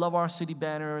saw the Love Our City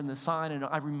banner and the sign, and it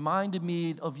reminded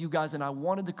me of you guys, and I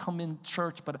wanted to come in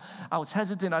church, but I was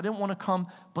hesitant. I didn't want to come,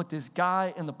 but this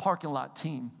guy in the parking lot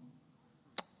team,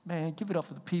 man, give it up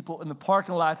for the people in the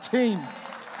parking lot team.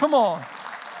 Come on.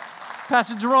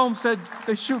 Pastor Jerome said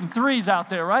they're shooting threes out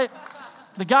there, right?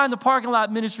 The guy in the parking lot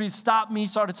ministry stopped me,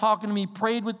 started talking to me,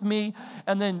 prayed with me,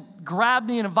 and then grabbed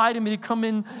me and invited me to come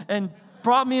in and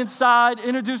brought me inside,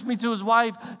 introduced me to his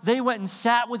wife. They went and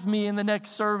sat with me in the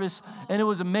next service, and it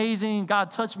was amazing. God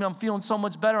touched me. I'm feeling so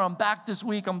much better. I'm back this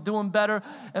week. I'm doing better.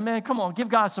 And man, come on, give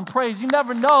God some praise. You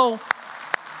never know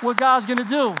what God's going to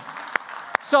do.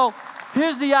 So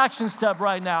here's the action step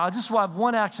right now. I just have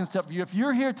one action step for you. If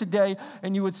you're here today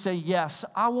and you would say, yes,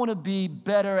 I want to be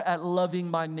better at loving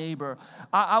my neighbor.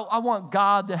 I want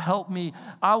God to help me.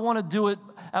 I want to do it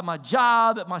at my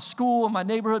job, at my school, in my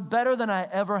neighborhood, better than I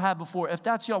ever have before. If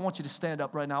that's you, I want you to stand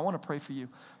up right now. I want to pray for you.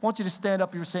 I want you to stand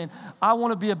up. You're saying, I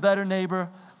want to be a better neighbor.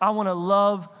 I want to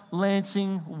love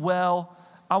Lansing well.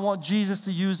 I want Jesus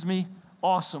to use me.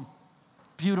 Awesome.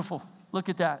 Beautiful. Look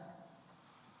at that.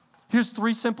 Here's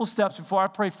 3 simple steps before I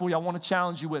pray for you. I want to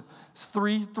challenge you with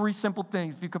three simple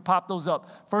things. If you could pop those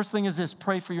up. First thing is this: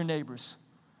 pray for your neighbors.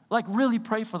 Like really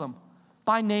pray for them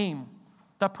by name.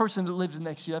 That person that lives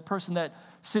next to you, that person that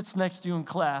sits next to you in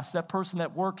class, that person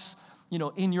that works,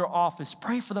 in your office.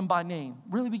 Pray for them by name.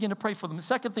 Really begin to pray for them. The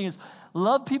second thing is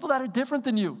love people that are different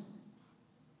than you.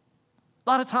 A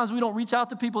lot of times we don't reach out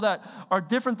to people that are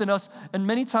different than us, and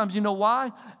many times, you know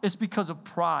why? It's because of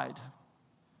pride.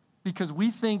 Because we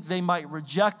think they might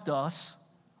reject us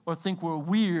or think we're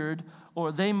weird,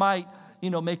 or they might,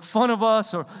 make fun of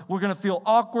us, or we're going to feel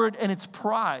awkward, and it's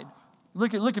pride.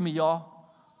 Look at me, y'all.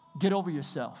 Get over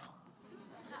yourself.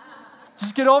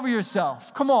 Just get over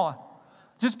yourself. Come on.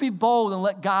 Just be bold and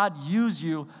let God use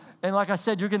you. And like I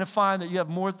said, you're going to find that you have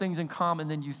more things in common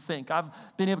than you think.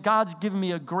 God's given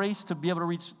me a grace to be able to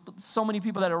reach so many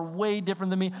people that are way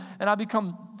different than me. And I've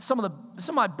become, some of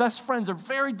my best friends are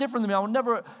very different than me. I would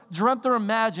never dreamt or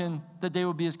imagined that they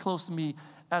would be as close to me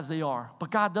as they are.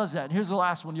 But God does that. And here's the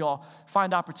last one, y'all.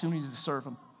 Find opportunities to serve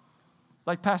Him.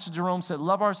 Like Pastor Jerome said,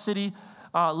 love our city,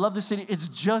 love the city. It's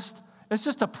just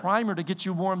a primer to get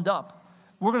you warmed up.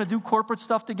 We're going to do corporate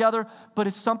stuff together, but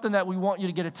it's something that we want you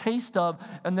to get a taste of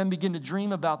and then begin to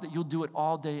dream about, that you'll do it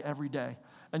all day, every day.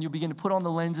 And you'll begin to put on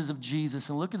the lenses of Jesus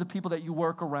and look at the people that you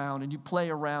work around and you play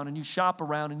around and you shop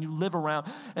around and you live around,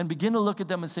 and begin to look at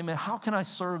them and say, man, how can I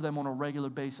serve them on a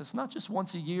regular basis? Not just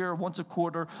once a year or once a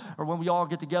quarter or when we all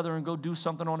get together and go do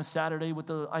something on a Saturday with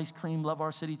the ice cream Love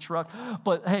Our City truck.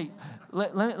 But hey,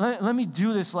 let me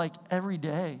do this like every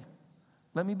day.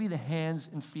 Let me be the hands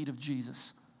and feet of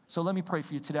Jesus. So let me pray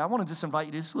for you today. I want to just invite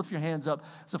you to just lift your hands up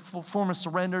as a form of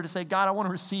surrender to say, God, I want to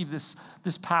receive this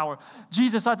power.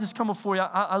 Jesus, I just come before you.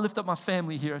 I lift up my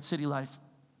family here at City Life.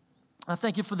 I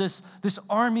thank you for this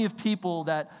army of people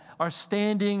that are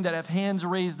standing, that have hands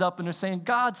raised up, and they're saying,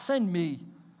 God, send me.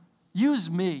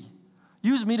 Use me.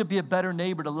 Use me to be a better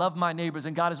neighbor, to love my neighbors.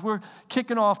 And God, as we're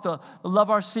kicking off the Love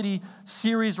Our City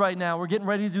series right now, we're getting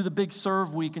ready to do the Big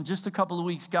Serve Week in just a couple of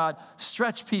weeks. God,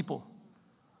 stretch people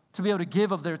to be able to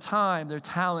give of their time, their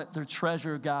talent, their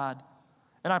treasure, God.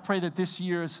 And I pray that this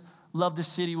year's Love the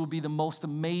City will be the most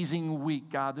amazing week,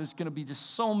 God. There's going to be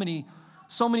just so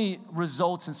many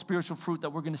results and spiritual fruit that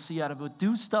we're going to see out of it.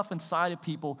 Do stuff inside of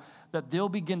people that they'll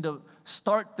begin to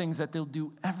start things that they'll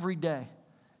do every day,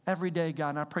 God.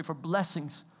 And I pray for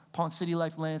blessings upon City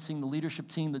Life Lansing, the leadership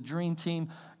team, the dream team.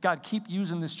 God, keep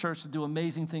using this church to do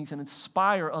amazing things and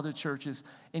inspire other churches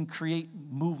and create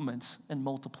movements and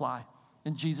multiply.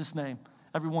 In Jesus' name,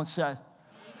 everyone said,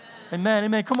 amen,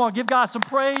 amen. Come on, give God some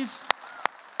praise.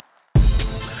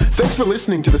 Thanks for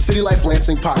listening to the City Life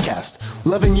Lansing podcast.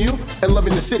 Loving you and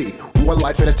loving the city, one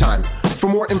life at a time. For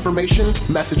more information,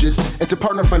 messages, and to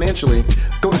partner financially,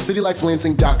 go to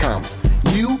citylifelansing.com.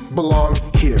 You belong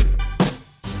here.